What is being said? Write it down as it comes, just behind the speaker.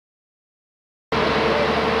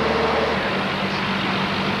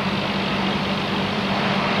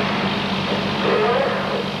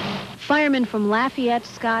Firemen from Lafayette,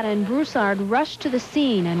 Scott, and Broussard rushed to the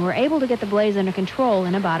scene and were able to get the blaze under control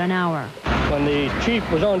in about an hour. When the chief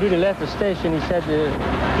was on duty, left the station, he said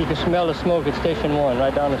he could smell the smoke at Station 1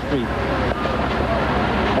 right down the street.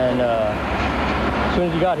 And as soon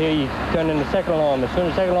as he got here, he turned in the second alarm. As soon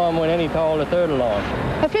as the second alarm went in, he called the third alarm.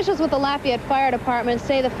 Officials with the Lafayette Fire Department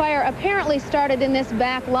say the fire apparently started in this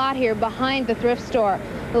back lot here behind the thrift store.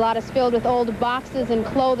 The lot is filled with old boxes and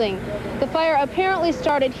clothing. The fire apparently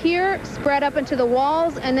started here, spread up into the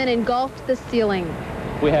walls, and then engulfed the ceiling.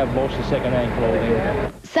 We have most of second-hand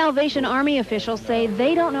clothing. Salvation Army officials say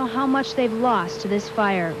they don't know how much they've lost to this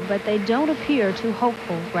fire, but they don't appear too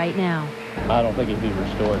hopeful right now. I don't think it'd be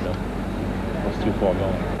restored, though. It's too far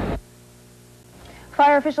gone.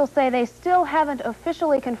 Fire officials say they still haven't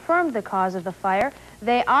officially confirmed the cause of the fire.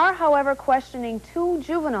 They are, however, questioning 2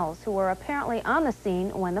 juveniles who were apparently on the scene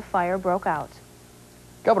when the fire broke out.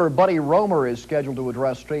 Governor Buddy Roemer is scheduled to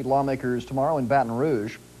address state lawmakers tomorrow in Baton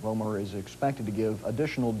Rouge. Roemer is expected to give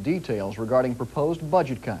additional details regarding proposed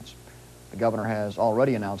budget cuts. The governor has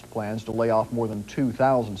already announced plans to lay off more than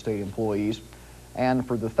 2,000 state employees. And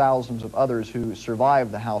for the thousands of others who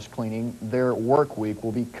survived the house cleaning, their work week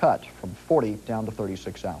will be cut from 40 down to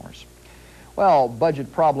 36 hours. Well,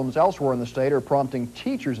 budget problems elsewhere in the state are prompting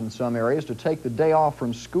teachers in some areas to take the day off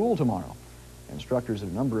from school tomorrow. Instructors at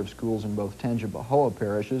a number of schools in both Tangipahoa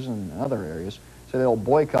parishes and other areas say they'll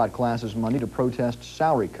boycott classes Monday to protest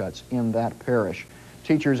salary cuts in that parish.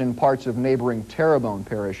 Teachers in parts of neighboring Terrebonne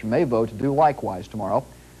Parish may vote to do likewise tomorrow.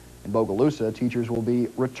 In Bogalusa, teachers will be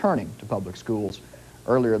returning to public schools.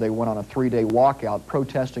 Earlier, they went on a 3-day walkout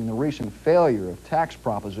protesting the recent failure of tax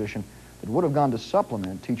proposition that would have gone to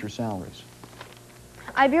supplement teacher salaries.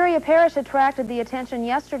 Iberia Parish attracted the attention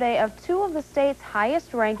yesterday of 2 of the state's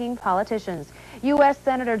highest-ranking politicians. U.S.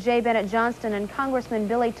 Senator J. Bennett Johnston and Congressman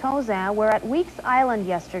Billy Tozan were at Weeks Island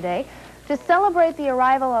yesterday to celebrate the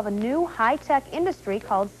arrival of a new high-tech industry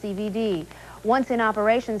called CVD. Once in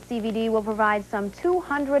operation, CVD will provide some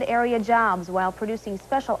 200 area jobs while producing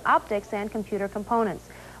special optics and computer components.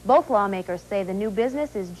 Both lawmakers say the new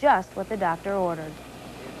business is just what the doctor ordered.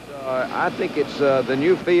 I think it's the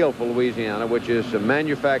new field for Louisiana, which is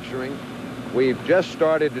manufacturing. We've just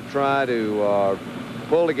started to try to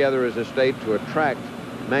pull together as a state to attract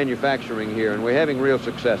manufacturing here, and we're having real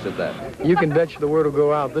success at that. You can bet the word will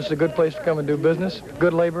go out. This is a good place to come and do business,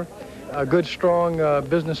 good labor, a good, strong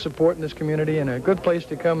business support in this community, and a good place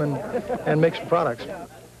to come and make some products.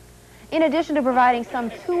 In addition to providing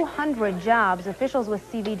some 200 jobs, officials with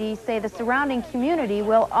CVD say the surrounding community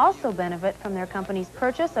will also benefit from their company's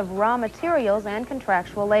purchase of raw materials and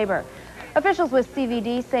contractual labor. Officials with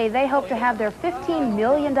CVD say they hope to have their $15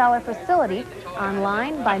 million facility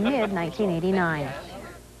online by mid-1989.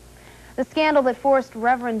 The scandal that forced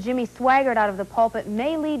Reverend Jimmy Swaggart out of the pulpit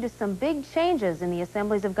may lead to some big changes in the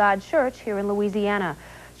Assemblies of God Church here in Louisiana.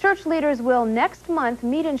 Church leaders will next month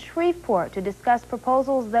meet in Shreveport to discuss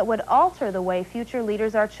proposals that would alter the way future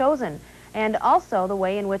leaders are chosen and also the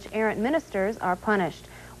way in which errant ministers are punished.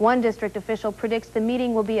 One district official predicts the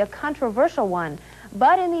meeting will be a controversial one,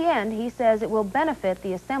 but in the end, he says it will benefit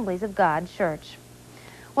the Assemblies of God Church.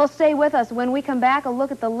 Well, stay with us. When we come back, a look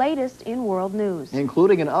at the latest in world news,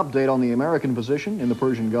 including an update on the American position in the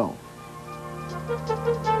Persian Gulf.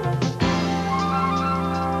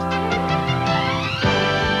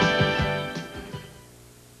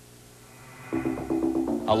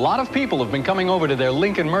 A lot of people have been coming over to their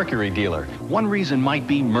Lincoln Mercury dealer. One reason might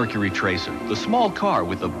be Mercury Tracer, the small car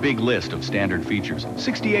with a big list of standard features,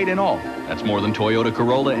 68 in all. That's more than Toyota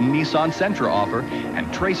Corolla and Nissan Sentra offer,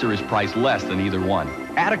 and Tracer is priced less than either one.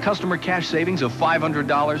 Add a customer cash savings of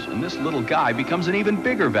 $500, and this little guy becomes an even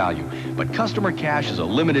bigger value. But customer cash is a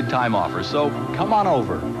limited time offer, so come on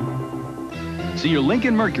over. See your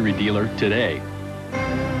Lincoln Mercury dealer today.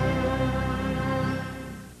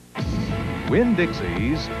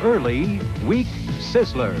 Winn-Dixie's Early Week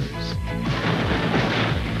Sizzlers.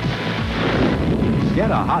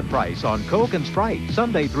 Get a hot price on Coke and Sprite.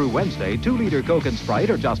 Sunday through Wednesday, 2-liter Coke and Sprite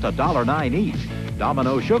are just $1.09 each.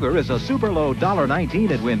 Domino Sugar is a super low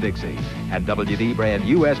 $1.19 at Winn-Dixie. And WD brand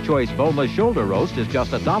U.S. Choice Boneless Shoulder Roast is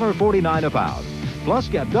just $1.49 a pound. Plus,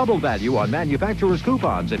 get double value on manufacturer's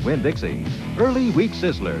coupons at Winn-Dixie. Early Week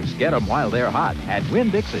Sizzlers. Get them while they're hot at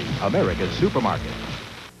Winn-Dixie, America's supermarket.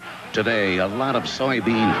 Today, a lot of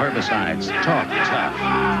soybean herbicides talk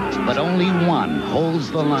tough, but only one holds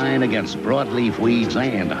the line against broadleaf weeds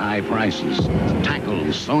and high prices. Tackle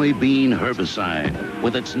soybean herbicide.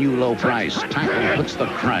 With its new low price, Tackle puts the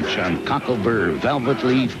crunch on cockleburr, velvet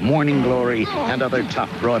leaf, morning glory, and other tough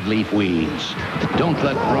broadleaf weeds. Don't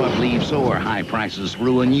let broadleaves or high prices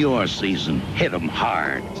ruin your season. Hit 'em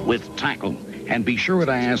hard with Tackle. And be sure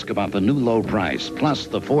to ask about the new low price, plus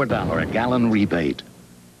the $4 a gallon rebate.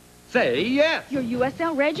 Say yes. Your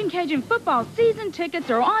USL Raging Cajun football season tickets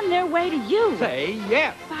are on their way to you. Say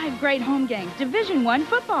yes. 5 great home games, Division I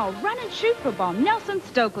football, run and shoot football, Nelson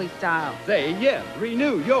Stokely style. Say yes.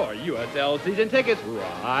 Renew your USL season tickets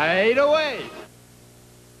right away.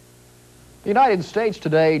 The United States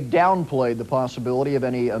today downplayed the possibility of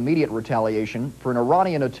any immediate retaliation for an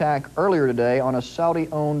Iranian attack earlier today on a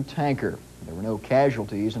Saudi-owned tanker. There were no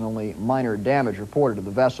casualties and only minor damage reported to the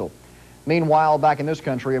vessel. Meanwhile, back in this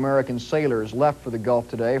country, American sailors left for the Gulf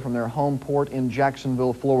today from their home port in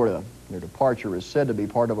Jacksonville, Florida. Their departure is said to be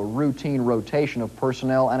part of a routine rotation of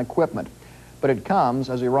personnel and equipment. But it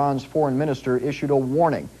comes as Iran's foreign minister issued a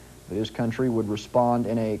warning that his country would respond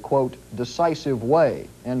in a, quote, decisive way,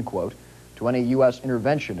 end quote, to any U.S.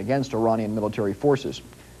 intervention against Iranian military forces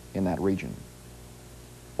in that region.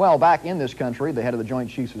 Well, back in this country, the head of the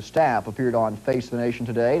Joint Chiefs of Staff appeared on Face the Nation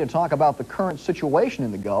today to talk about the current situation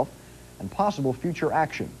in the Gulf and possible future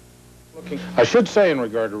action. I should say in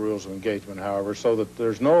regard to rules of engagement, however, so that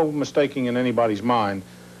there's no mistaking in anybody's mind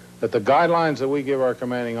that the guidelines that we give our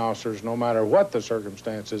commanding officers, no matter what the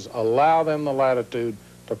circumstances, allow them the latitude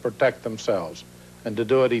to protect themselves and to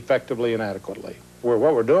do it effectively and adequately. What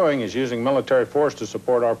we're doing is using military force to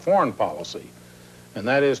support our foreign policy, and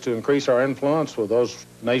that is to increase our influence with those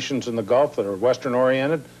nations in the Gulf that are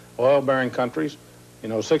Western-oriented, oil-bearing countries. You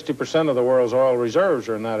know, 60% of the world's oil reserves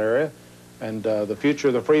are in that area. And the future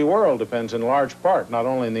of the free world depends in large part not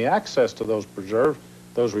only in the access to those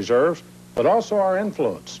reserves, but also our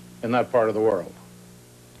influence in that part of the world.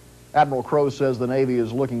 Admiral Crowe says the Navy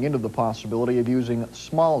is looking into the possibility of using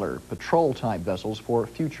smaller patrol-type vessels for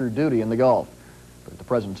future duty in the Gulf. But at the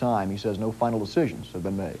present time, he says no final decisions have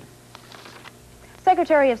been made.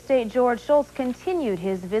 Secretary of State George Shultz continued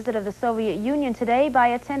his visit of the Soviet Union today by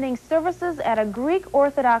attending services at a Greek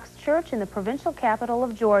Orthodox church in the provincial capital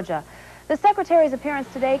of Georgia. The Secretary's appearance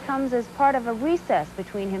today comes as part of a recess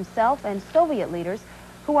between himself and Soviet leaders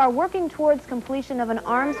who are working towards completion of an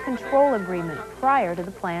arms control agreement prior to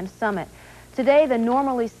the planned summit. Today, the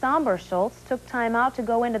normally somber Shultz took time out to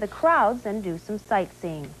go into the crowds and do some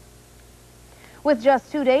sightseeing. With just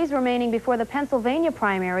 2 days remaining before the Pennsylvania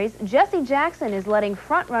primaries, Jesse Jackson is letting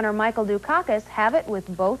frontrunner Michael Dukakis have it with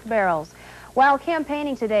both barrels. While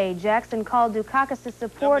campaigning today, Jackson called Dukakis'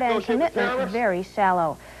 support and commitment very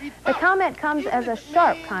shallow. The comment comes as a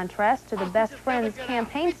sharp contrast to the best friends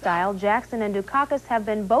campaign style Jackson and Dukakis have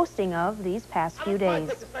been boasting of these past few days.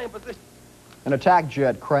 An attack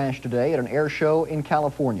jet crashed today at an air show in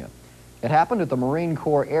California. It happened at the Marine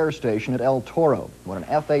Corps Air Station at El Toro when an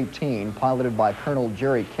F-18 piloted by Colonel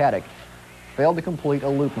Jerry Caddick failed to complete a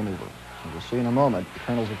loop maneuver. As you'll see in a moment, the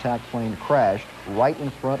Colonel's attack plane crashed right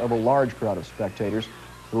in front of a large crowd of spectators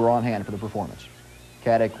who were on hand for the performance.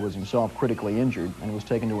 Caddick was himself critically injured and was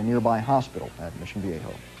taken to a nearby hospital at Mission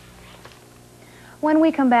Viejo. When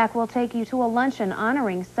we come back, we'll take you to a luncheon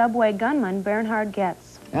honoring subway gunman Bernie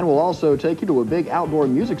Goetz. And we'll also take you to a big outdoor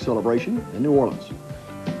music celebration in New Orleans.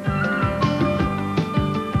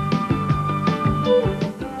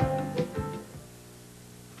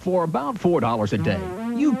 For about $4 a day,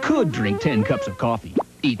 you could drink 10 cups of coffee,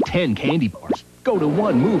 eat 10 candy bars, go to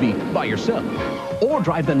one movie by yourself, or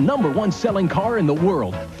drive the #1 selling car in the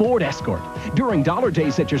world, Ford Escort. During Dollar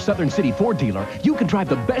Days at your Southern City Ford dealer, you can drive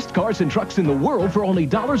the best cars and trucks in the world for only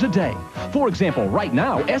 $1 a day. For example, right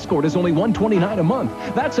now, Escort is only $129 a month.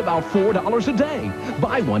 That's about $4 a day.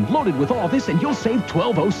 Buy one loaded with all this and you'll save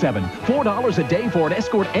 $12.07. $4 a day for an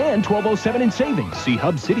Escort and $12.07 in savings. See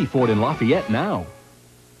Hub City Ford in Lafayette now.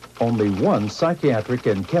 Only one psychiatric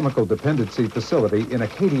and chemical dependency facility in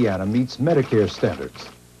Acadiana meets Medicare standards.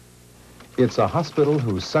 It's a hospital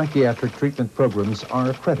whose psychiatric treatment programs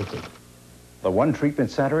are accredited. The one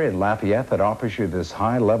treatment center in Lafayette that offers you this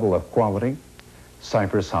high level of quality?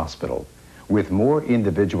 Cypress Hospital, with more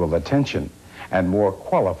individual attention and more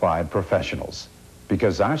qualified professionals,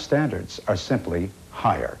 because our standards are simply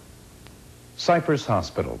higher. Cypress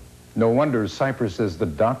Hospital. No wonder Cypress is the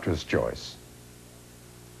doctor's choice.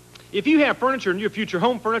 If you have furniture in your future,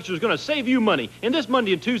 Home Furniture is going to save you money. And this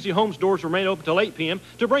Monday and Tuesday, Home's doors remain open till 8 p.m.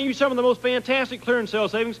 to bring you some of the most fantastic clearance sale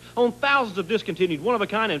savings on thousands of discontinued,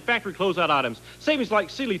 one-of-a-kind, and factory closeout items. Savings like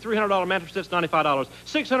Sealy $300 mattress sets, $95.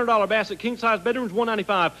 $600 basket king-size bedrooms,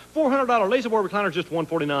 $195. $400 lazy boy recliners, just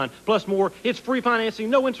 $149. Plus more. It's free financing,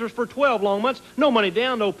 no interest for 12 long months, no money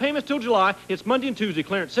down, no payments till July. It's Monday and Tuesday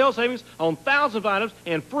clearance sale savings on thousands of items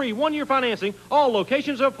and free one-year financing, all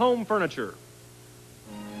locations of Home Furniture.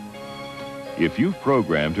 If you've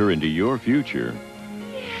programmed her into your future,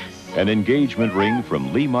 an engagement ring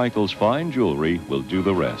from Lee Michaels Fine Jewelry will do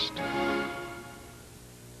the rest.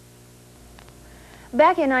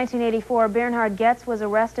 Back in 1984, Bernie Goetz was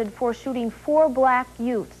arrested for shooting 4 black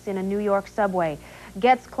youths in a New York subway.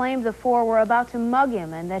 Goetz claimed the 4 were about to mug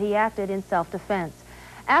him and that he acted in self-defense.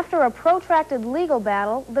 After a protracted legal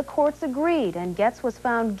battle, the courts agreed, and Goetz was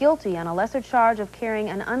found guilty on a lesser charge of carrying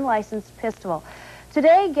an unlicensed pistol.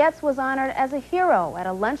 Today, Goetz was honored as a hero at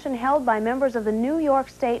a luncheon held by members of the New York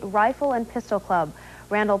State Rifle and Pistol Club.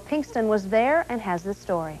 Randall Pinkston was there and has this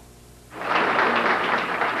story.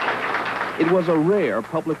 It was a rare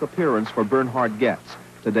public appearance for Bernhard Goetz,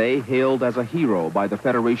 today hailed as a hero by the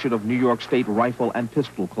Federation of New York State Rifle and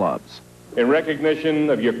Pistol Clubs. In recognition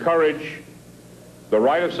of your courage, the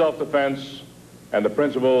right of self-defense, and the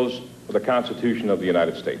principles of the Constitution of the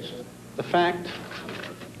United States. The fact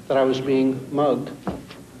that I was being mugged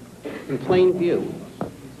in plain view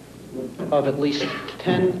of at least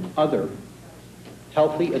 10 other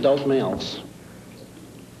healthy adult males,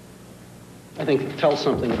 I think tells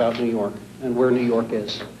something about New York and where New York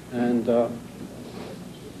is. And the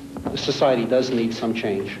society does need some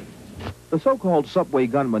change. The so-called subway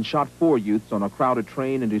gunman shot 4 youths on a crowded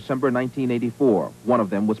train in December 1984. One of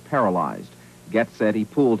them was paralyzed. Goetz said he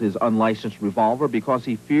pulled his unlicensed revolver because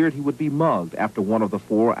he feared he would be mugged after one of the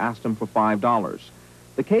 4 asked him for $5.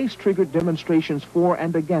 The case triggered demonstrations for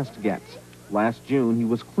and against Goetz. Last June, he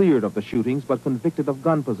was cleared of the shootings but convicted of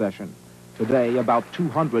gun possession. Today, about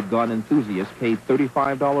 200 gun enthusiasts paid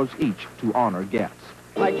 $35 each to honor Goetz.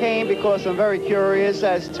 I came because I'm very curious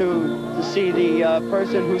as to see the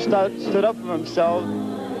person who stood up for himself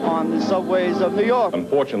on the subways of New York.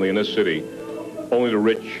 Unfortunately, in this city, only the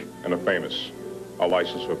rich and the famous are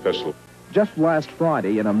licensed for a pistol. Just last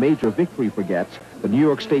Friday, in a major victory for Goetz, the New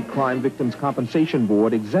York State Crime Victims Compensation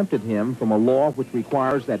Board exempted him from a law which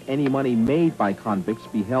requires that any money made by convicts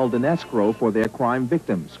be held in escrow for their crime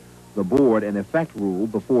victims. The board, in effect,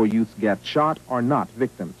 ruled the 4 youths get shot are not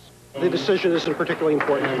victims. The decision isn't particularly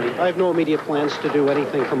important to me. I have no immediate plans to do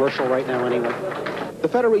anything commercial right now anyway. The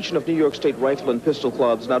Federation of New York State Rifle and Pistol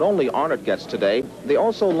Clubs not only honored Goetz today, they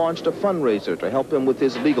also launched a fundraiser to help him with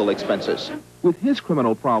his legal expenses. With his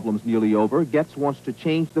criminal problems nearly over, Goetz wants to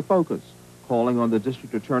change the focus, calling on the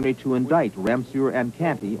district attorney to indict Ramseur and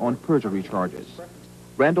Canty on perjury charges.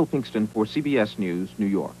 Randall Pinkston for CBS News, New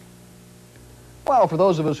York. Well, for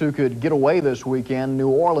those of us who could get away this weekend, New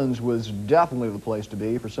Orleans was definitely the place to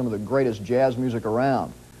be for some of the greatest jazz music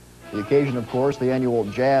around. The occasion, of course, the annual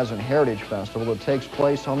Jazz and Heritage Festival that takes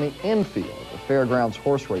place on the infield at the Fairgrounds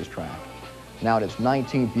Horse Race Track. Now in its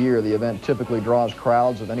 19th year, the event typically draws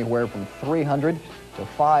crowds of anywhere from 300 to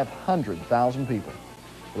 500,000 people.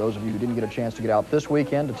 For those of you who didn't get a chance to get out this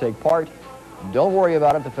weekend to take part, don't worry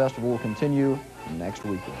about it. The festival will continue next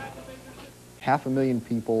weekend. 500,000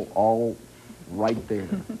 people all right there.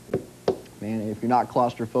 Man, if you're not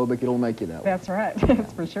claustrophobic, it'll make you that way. That's right.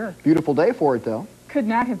 That's for sure. Beautiful day for it, though. Could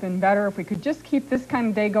not have been better. If we could just keep this kind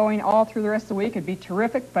of day going all through the rest of the week, it'd be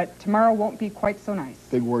terrific, but tomorrow won't be quite so nice.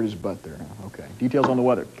 Big word is but there. Okay. Details on the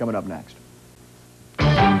weather coming up next.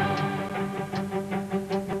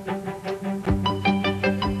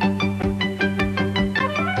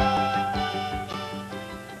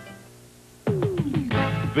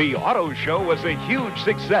 The auto show was a huge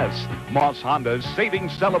success. Moss Honda's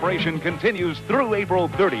savings celebration continues through April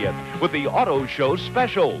 30th with the auto show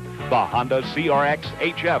special. The Honda CRX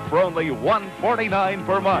HF for only $149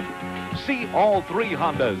 per month. See all 3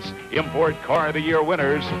 Hondas, Import Car of the Year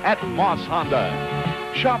winners at Moss Honda.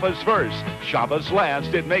 Shop us first, shop us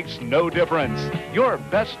last, it makes no difference. Your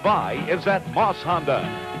best buy is at Moss Honda,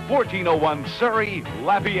 1401 Surrey,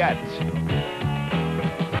 Lafayette.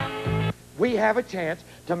 We have a chance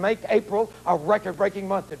to make April a record-breaking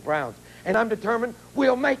month at Brown's, and I'm determined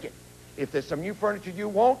we'll make it. If there's some new furniture you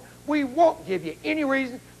want, we won't give you any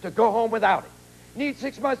reason to go home without it. Need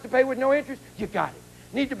 6 months to pay with no interest? You got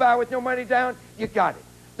it. Need to buy with no money down? You got it.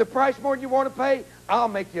 The price more than you want to pay? I'll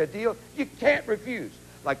make you a deal you can't refuse,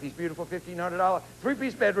 like these beautiful $1,500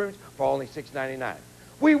 3-piece bedrooms for only $699.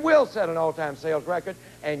 We will set an all-time sales record,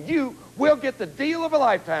 and you will get the deal of a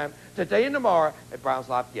lifetime today and tomorrow at Brown's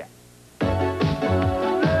Lafayette.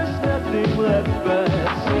 nothing left but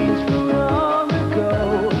scenes from long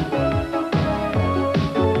ago.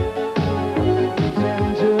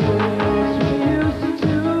 Tenderness we used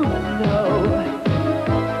to know.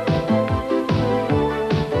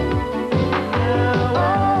 Now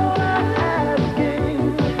all I'm asking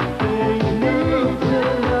needs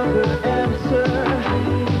another answer.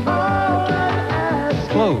 All I'm asking.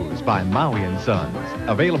 Clothes by Maui & Sons.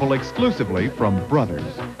 Available exclusively from Brothers.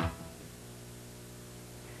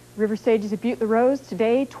 River stages at Butte-La-Rose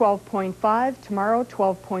today 12.5, tomorrow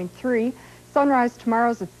 12.3. Sunrise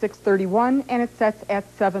tomorrow's at 6:31 and it sets at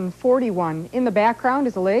 7:41. In the background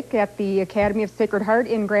is a lake at the Academy of Sacred Heart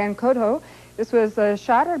in Grand Coteau. This was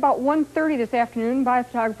shot at about 1:30 this afternoon by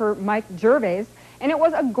photographer Mike Gervais, and it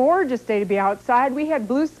was a gorgeous day to be outside. We had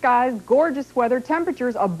blue skies, gorgeous weather,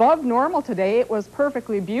 temperatures above normal today. It was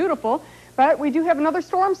perfectly beautiful. But we do have another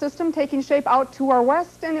storm system taking shape out to our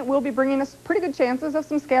west, and it will be bringing us pretty good chances of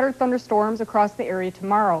some scattered thunderstorms across the area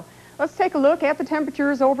tomorrow. Let's take a look at the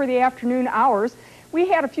temperatures over the afternoon hours. We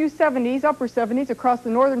had a few 70s, upper 70s across the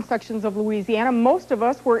northern sections of Louisiana. Most of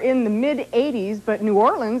us were in the mid-80s, but New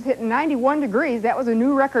Orleans hit 91 degrees. That was a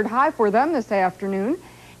new record high for them this afternoon.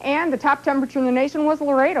 And the top temperature in the nation was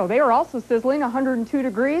Laredo. They were also sizzling, 102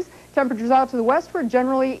 degrees. Temperatures out to the west were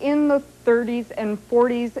generally in the 30s and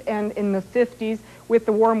 40s and in the 50s with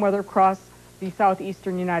the warm weather across the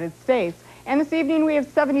southeastern United States. And this evening we have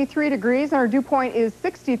 73 degrees and our dew point is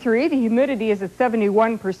 63. The humidity is at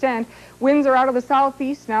 71%. Winds are out of the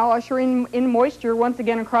southeast now, ushering in moisture once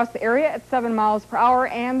again across the area at 7 miles per hour,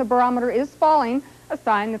 and the barometer is falling, a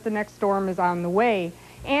sign that the next storm is on the way.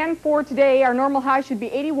 And for today, our normal high should be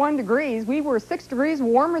 81 degrees. We were 6 degrees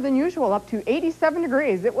warmer than usual, up to 87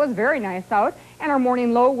 degrees. It was very nice out, and our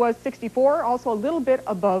morning low was 64, also a little bit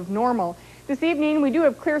above normal. This evening, we do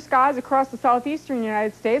have clear skies across the southeastern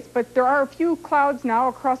United States, but there are a few clouds now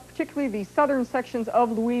across particularly the southern sections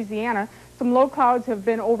of Louisiana. Some low clouds have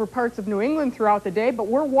been over parts of New England throughout the day, but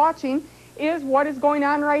we're watching is what is going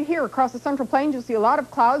on right here. Across the Central Plains, you'll see a lot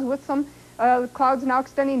of clouds with some clouds now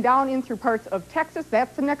extending down in through parts of Texas.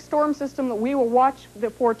 That's the next storm system that we will watch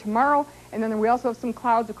for tomorrow. And then we also have some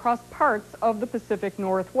clouds across parts of the Pacific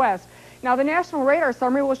Northwest. Now, the National Radar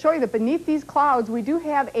Summary will show you that beneath these clouds, we do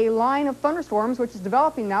have a line of thunderstorms, which is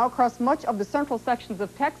developing now across much of the central sections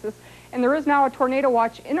of Texas. And there is now a tornado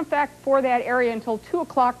watch in effect for that area until 2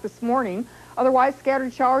 o'clock this morning. Otherwise,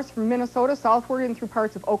 scattered showers from Minnesota southward and through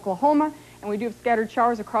parts of Oklahoma. And we do have scattered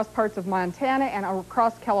showers across parts of Montana and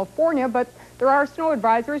across California, but there are snow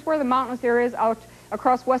advisories where the mountainous areas out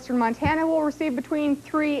across western Montana will receive between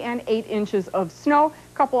 3 and 8 inches of snow,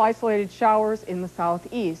 a couple isolated showers in the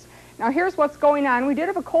southeast. Now here's what's going on. We did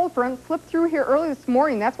have a cold front slip through here early this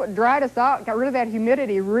morning. That's what dried us out, got rid of that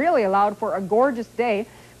humidity, really allowed for a gorgeous day.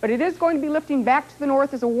 But it is going to be lifting back to the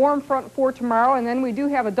north as a warm front for tomorrow, and then we do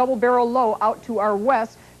have a double barrel low out to our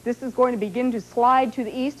west. This is going to begin to slide to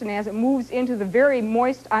the east, and as it moves into the very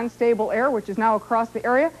moist, unstable air, which is now across the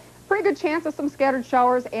area, pretty good chance of some scattered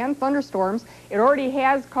showers and thunderstorms. It already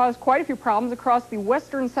has caused quite a few problems across the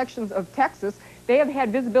western sections of Texas. They have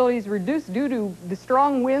had visibilities reduced due to the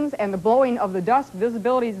strong winds and the blowing of the dust.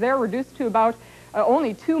 Visibilities there reduced to about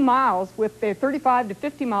only 2 miles with the 35 to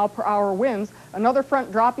 50 mile per hour winds. Another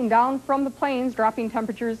front dropping down from the plains, dropping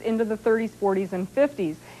temperatures into the 30s, 40s, and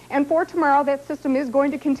 50s. And for tomorrow, that system is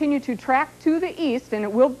going to continue to track to the east, and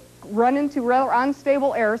it will run into rather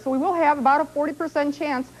unstable air. So we will have about a 40%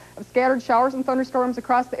 chance of scattered showers and thunderstorms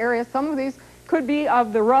across the area. Some of these could be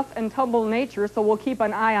of the rough and tumble nature, so we'll keep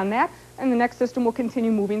an eye on that. And the next system will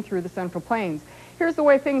continue moving through the Central Plains. Here's the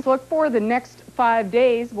way things look for the next 5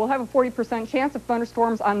 days. We'll have a 40% chance of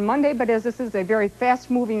thunderstorms on Monday, but as this is a very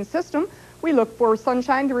fast-moving system, we look for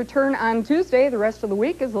sunshine to return on Tuesday. The rest of the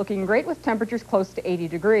week is looking great with temperatures close to 80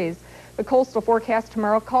 degrees. The coastal forecast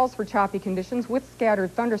tomorrow calls for choppy conditions with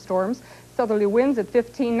scattered thunderstorms. Southerly winds at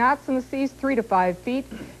 15 knots and the seas 3 to 5 feet.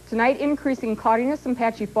 Tonight, increasing cloudiness and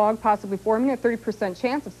patchy fog possibly forming, a 30%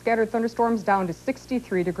 chance of scattered thunderstorms down to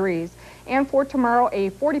 63 degrees. And for tomorrow, a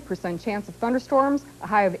 40% chance of thunderstorms, a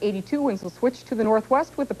high of 82. Winds will switch to the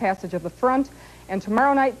northwest with the passage of the front. And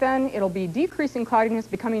tomorrow night then, it'll be decreasing cloudiness,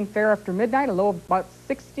 becoming fair after midnight, a low of about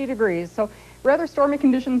 60 degrees. So rather stormy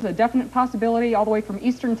conditions, a definite possibility all the way from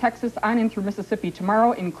eastern Texas on in through Mississippi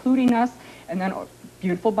tomorrow, including us, and then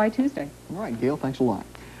beautiful by Tuesday. All right, Gail, thanks a lot.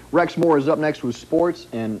 Rex Moore is up next with sports,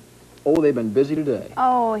 and oh, they've been busy today.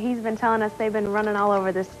 Oh, he's been telling us they've been running all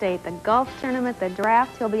over the state. The golf tournament, the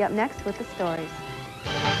draft. He'll be up next with the stories.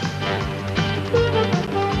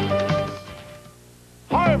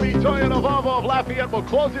 Harvey Toy Toyota Volvo of Lafayette will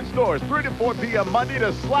close its doors 3 to 4 p.m. Monday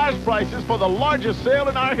to slash prices for the largest sale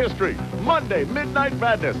in our history. Monday, Midnight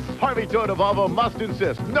Madness. Harvey Toyota Volvo must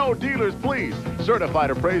insist. No dealers, please. Certified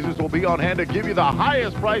appraisers will be on hand to give you the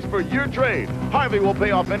highest price for your trade. Harvey will pay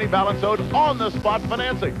off any balance owed on-the-spot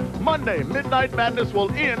financing. Monday, Midnight Madness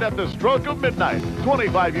will end at the stroke of midnight.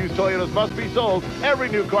 25 used Toyotas must be sold. Every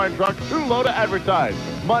new car and truck too low to advertise.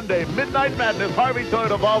 Monday, Midnight Madness, Harvey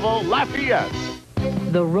Toyota Volvo, Lafayette.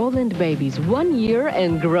 The Roland babies, 1 year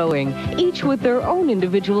and growing, each with their own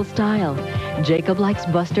individual style. Jacob likes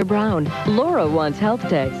Buster Brown. Laura wants health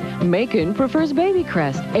tags. Macon prefers Baby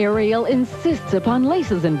Crest. Ariel insists upon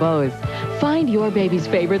laces and bows. Find your baby's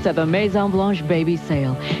favorites at the Maison Blanche Baby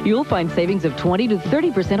Sale. You'll find savings of 20 to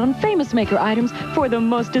 30% on Famous Maker items for the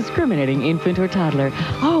most discriminating infant or toddler.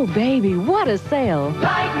 Oh, baby, what a sale!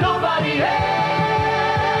 Like nobody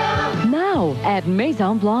else! Now at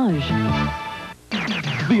Maison Blanche.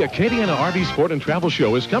 The Acadiana RV Sport and Travel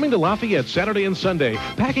Show is coming to Lafayette Saturday and Sunday,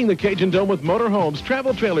 packing the Cajun Dome with motorhomes,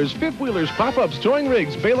 travel trailers, fifth-wheelers, pop-ups, towing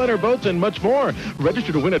rigs, Bayliner boats, and much more.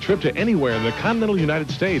 Register to win a trip to anywhere in the continental United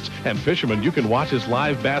States. And fishermen, you can watch as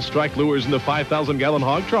live bass strike lures in the 5,000-gallon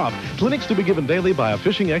hog trough. Clinics to be given daily by a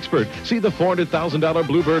fishing expert. See the $400,000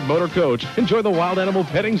 Bluebird motor coach. Enjoy the wild animal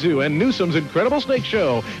petting zoo and Newsom's incredible snake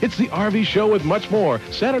show. It's the RV Show with much more.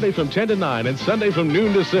 Saturday from 10 to 9 and Sunday from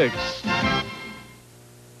noon to 6.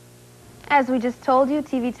 As we just told you,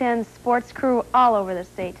 TV10's sports crew all over the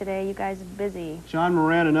state today. You guys are busy. John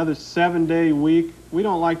Moran, another 7-day week. We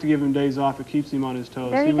don't like to give him days off. It keeps him on his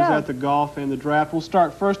toes. There you he was go. at the golf and the draft. We'll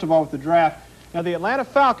start first of all with the draft. Now, the Atlanta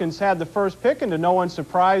Falcons had the first pick, and to no one's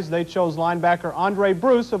surprise, they chose linebacker Andre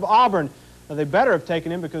Bruce of Auburn. Now, they better have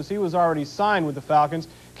taken him because he was already signed with the Falcons.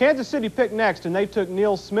 Kansas City picked next, and they took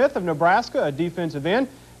Neil Smith of Nebraska, a defensive end.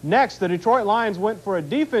 Next, the Detroit Lions went for a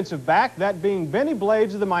defensive back, that being Benny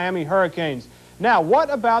Blades of the Miami Hurricanes. Now, what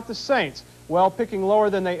about the Saints? Well, picking lower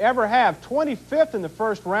than they ever have, 25th in the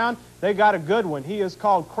first round, they got a good one. He is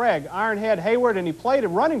called Craig Ironhead Hayward, and he played a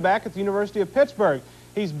running back at the University of Pittsburgh.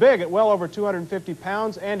 He's big at well over 250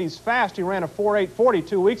 pounds, and he's fast. He ran a 4.840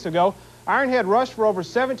 2 weeks ago. Ironhead rushed for over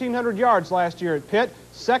 1,700 yards last year at Pitt,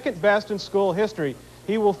 second best in school history.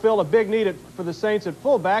 He will fill a big need for the Saints at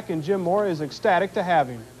fullback, and Jim Moore is ecstatic to have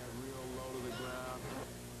him.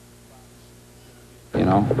 You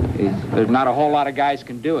know, there's not a whole lot of guys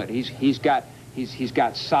can do it. He's got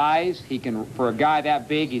size. He can, for a guy that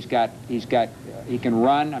big, he can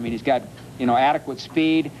run. I mean, he's got, you know, adequate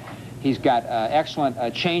speed. He's got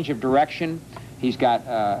excellent change of direction. He's got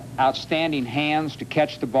outstanding hands to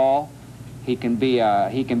catch the ball. He can be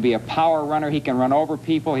a power runner. He can run over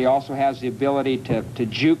people. He also has the ability to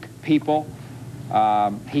juke people.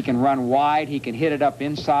 He can run wide. He can hit it up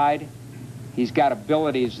inside. He's got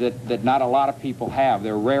abilities that not a lot of people have.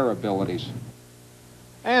 They're rare abilities.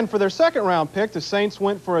 And for their second round pick, the Saints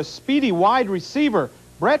went for a speedy wide receiver.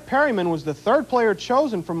 Brett Perryman was the third player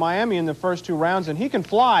chosen from Miami in the first 2 rounds, and he can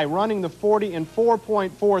fly, running the 40 in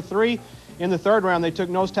 4.43. In the third round, they took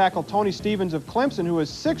nose tackle Tony Stevens of Clemson, who is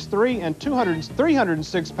 6'3" and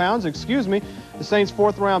 306 pounds. The Saints'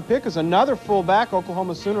 fourth round pick is another fullback,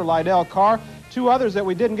 Oklahoma Sooner Lydell Carr. 2 others that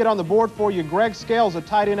we didn't get on the board for you, Greg Scales, a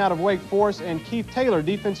tight end out of Wake Forest, and Keith Taylor,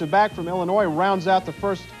 defensive back from Illinois, rounds out the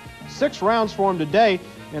first 6 rounds for him today.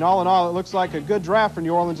 And all in all, it looks like a good draft for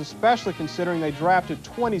New Orleans, especially considering they drafted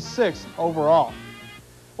 26th overall.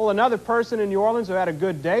 Well, another person in New Orleans who had a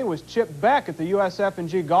good day was Chip Beck at the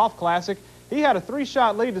USF&G Golf Classic. He had a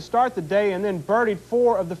 3-shot lead to start the day and then birdied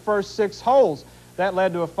 4 of the first 6 holes. That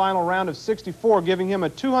led to a final round of 64, giving him a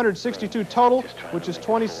 262 total, which is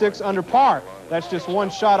 26 under par. That's just 1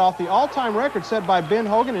 shot off the all-time record set by Ben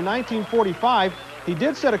Hogan in 1945. He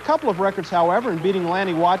did set a couple of records, however, in beating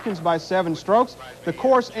Lanny Watkins by 7 strokes. The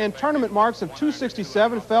course and tournament marks of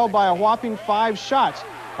 267 fell by a whopping 5 shots.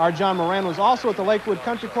 Our John Moran was also at the Lakewood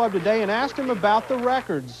Country Club today and asked him about the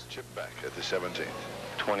records. Chip back at the 17th,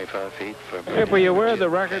 25 feet. Were you aware of the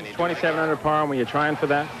record, 27 under par, and were you trying for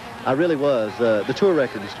that? I really was. The tour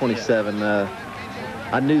record is 27.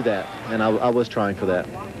 I knew that, and I was trying for that.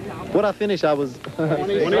 What I finished, I was...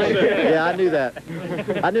 Yeah, I knew that.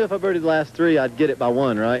 I knew if I birdied the last 3, I'd get it by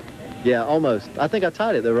 1, right? Yeah, almost. I think I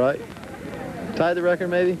tied it, though, right? Tied the record,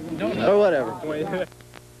 maybe? Or whatever.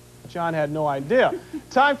 John had no idea.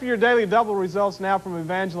 Time for your daily double results now from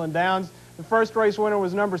Evangeline Downs. The first race winner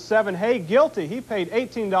was number 7, Hey Guilty. He paid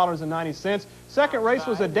 $18.90. Second race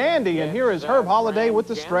was a dandy, and here is Herb Holliday with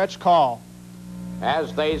the stretch call.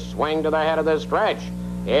 As they swing to the head of the stretch,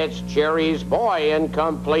 it's Cherry's Boy in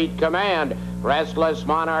complete command. Restless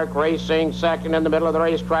Monarch racing second in the middle of the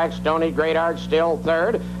racetrack. Stony Great Art still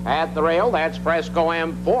third. At the rail, that's Fresco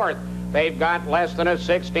M fourth. They've got less than a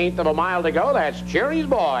 16th of a mile to go. That's Cherry's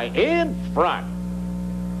Boy in front.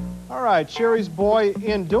 All right, Cherry's Boy,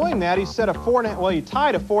 in doing that, he set a he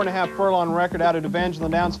tied a 4.5 furlong record out at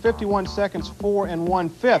Evangeline Downs, 51 seconds, 4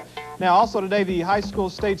 1/5. Now, also today, the high school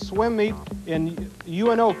state swim meet in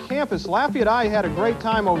UNO campus. Lafayette I had a great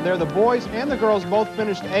time over there. The boys and the girls both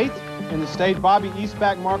finished 8th in the state. Bobby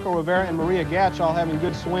Eastback, Marco Rivera, and Maria Gatch all having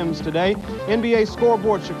good swims today. NBA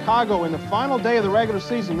scoreboard, Chicago, in the final day of the regular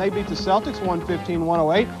season, they beat the Celtics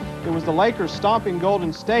 115-108. It was the Lakers stomping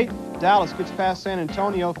Golden State. Dallas gets past San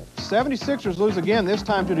Antonio. 76ers lose again, this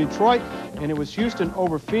time to Detroit, and it was Houston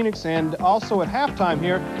over Phoenix. And also at halftime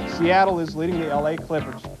here, Seattle is leading the LA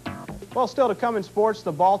Clippers. Well, still to come in sports,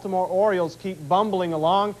 the Baltimore Orioles keep bumbling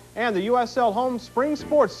along, and the USL home spring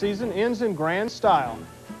sports season ends in grand style.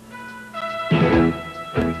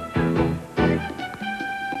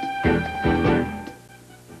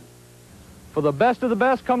 For the best of the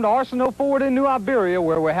best, come to Arsenal Ford in New Iberia,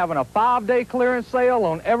 where we're having a 5-day clearance sale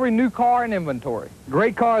on every new car in inventory.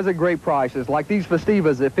 Great cars at great prices, like these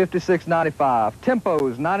Festivas at $56.95,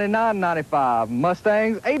 Tempos $99.95,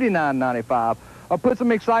 Mustangs $89.95, or put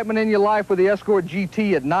some excitement in your life with the Escort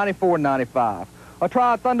GT at $94.95, or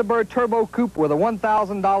try a Thunderbird Turbo Coupe with a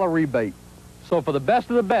 $1,000 rebate. So for the best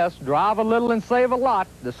of the best, drive a little and save a lot.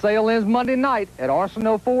 The sale ends Monday night at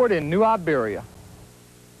Arsenal Ford in New Iberia.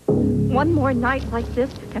 One more night like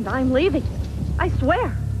this, and I'm leaving. I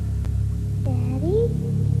swear. Daddy?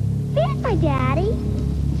 Where's my daddy?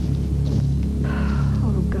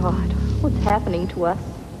 Oh, God. What's happening to us?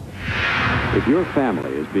 If your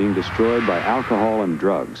family is being destroyed by alcohol and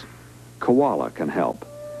drugs, Koala can help.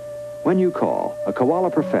 When you call, a Koala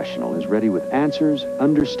professional is ready with answers,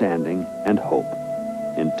 understanding, and hope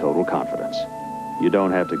in total confidence. You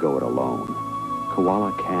don't have to go it alone.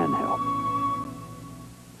 Koala can help.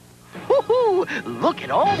 Woohoo! Look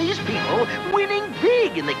at all these people winning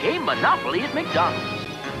big in the game Monopoly at McDonald's.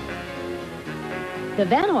 The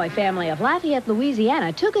Vanoy family of Lafayette,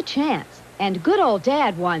 Louisiana took a chance, and good old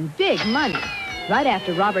Dad won big money. Right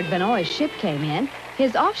after Robert Vanoy's ship came in,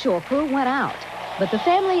 his offshore crew went out, but the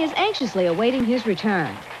family is anxiously awaiting his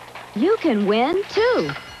return. You can win,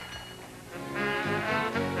 too.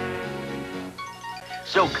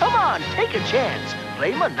 So come on, take a chance.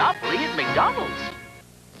 Play Monopoly at McDonald's.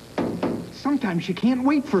 Sometimes you can't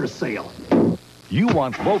wait for a sale. You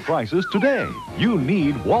want low prices today. You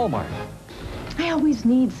need Walmart. I always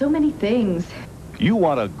need so many things. You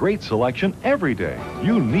want a great selection every day.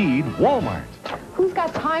 You need Walmart. Who's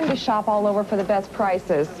got time to shop all over for the best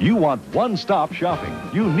prices? You want one-stop shopping.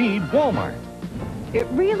 You need Walmart. It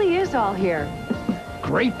really is all here.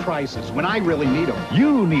 Great prices when I really need them.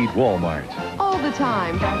 You need Walmart. All the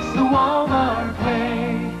time. That's the Walmart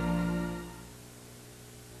way.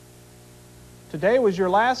 Today was your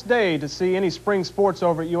last day to see any spring sports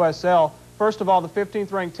over at USL. First of all, the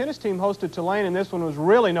 15th ranked tennis team hosted Tulane, and this one was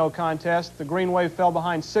really no contest. The Green Wave fell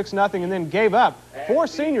behind 6-0 and then gave up. 4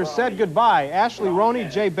 seniors said goodbye. Ashley Roney,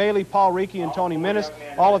 Jay Bailey, Paul Reiki, and Tony Minnis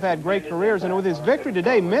all have had great careers. And with his victory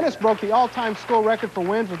today, Minnis broke the all-time school record for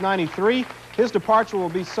wins with 93. His departure will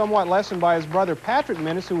be somewhat lessened by his brother Patrick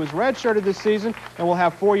Minnis, who was redshirted this season and will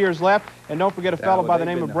have 4 years left. And don't forget a fellow by the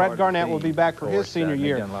name of Brett Garnett will be back for his senior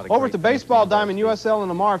year. Over at the baseball diamond, USL and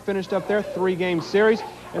Lamar finished up their 3-game series.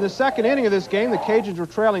 In the second inning of this game, the Cajuns were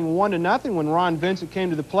trailing 1-0 when Ron Vincent came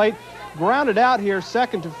to the plate. Grounded out here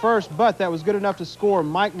second to first, but that was good enough to score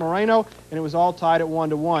Mike Moreno, and it was all tied at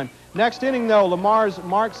 1-1. Next inning, though, Lamar's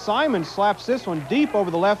Mark Simon slaps this one deep over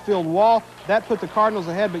the left field wall. That put the Cardinals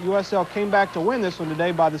ahead, but USL came back to win this one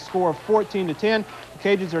today by the score of 14-10. The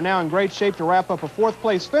Cajuns are now in great shape to wrap up a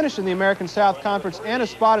 4th-place finish in the American South Conference and a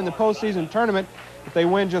spot in the postseason tournament. If they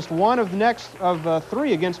win just one of the next of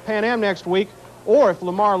 3 against Pan Am next week, or if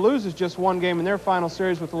Lamar loses just 1 game in their final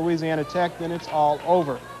series with Louisiana Tech, then it's all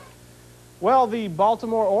over. Well, the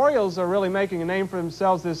Baltimore Orioles are really making a name for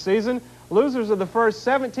themselves this season. Losers of the first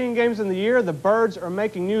 17 games in the year, the Birds are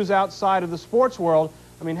making news outside of the sports world.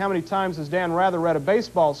 I mean, how many times has Dan Rather read a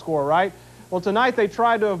baseball score, right? Well, tonight they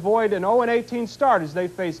tried to avoid an 0-18 start as they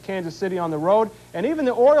face Kansas City on the road. And even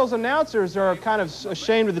the Orioles announcers are kind of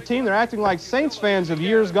ashamed of the team. They're acting like Saints fans of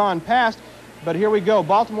years gone past. But here we go.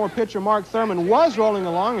 Baltimore pitcher Mark Thurman was rolling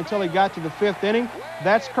along until he got to the 5th inning.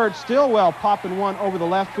 That's Kurt Stillwell popping one over the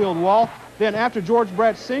left field wall. Then after George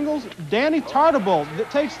Brett singles, Danny Tartabull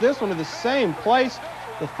takes this one to the same place.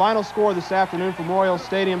 The final score this afternoon from Royal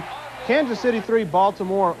Stadium, Kansas City 3,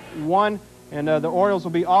 Baltimore 1. And the Orioles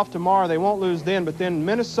will be off tomorrow. They won't lose then, but then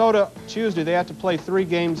Minnesota Tuesday, they have to play 3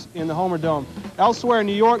 games in the Homer Dome. Elsewhere,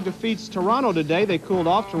 New York defeats Toronto today. They cooled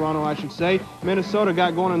off Toronto, I should say. Minnesota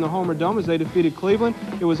got going in the Homer Dome as they defeated Cleveland.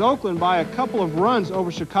 It was Oakland by a couple of runs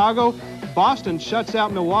over Chicago. Boston shuts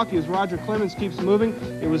out Milwaukee as Roger Clemens keeps moving.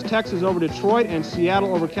 It was Texas over Detroit and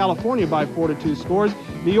Seattle over California by 4-2 scores.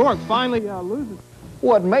 New York finally loses.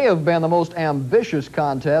 What may have been the most ambitious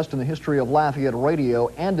contest in the history of Lafayette radio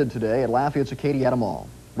ended today at Lafayette's Acadiana Mall.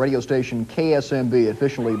 Radio station KSMB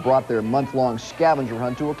officially brought their month-long scavenger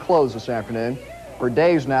hunt to a close this afternoon. For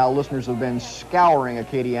days now, listeners have been scouring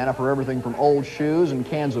Acadiana for everything from old shoes and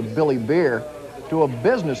cans of Billy beer to a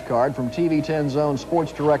business card from TV 10's own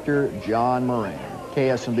sports director, John Moran.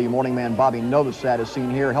 KSMB morning man Bobby Novosad is seen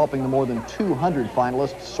here helping the more than 200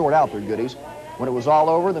 finalists sort out their goodies. When it was all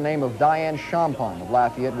over, the name of Diane Champagne of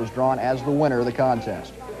Lafayette was drawn as the winner of the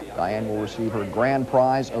contest. Diane will receive her grand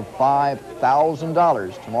prize of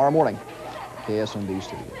 $5,000 tomorrow morning at KSMB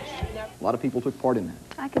Studios. A lot of people took part in that.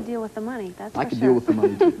 I could deal with the money, that's I for could sure. deal with the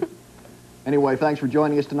money, too. Anyway, thanks for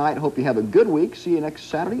joining us tonight. Hope you have a good week. See you next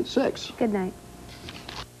Saturday at 6. Good night.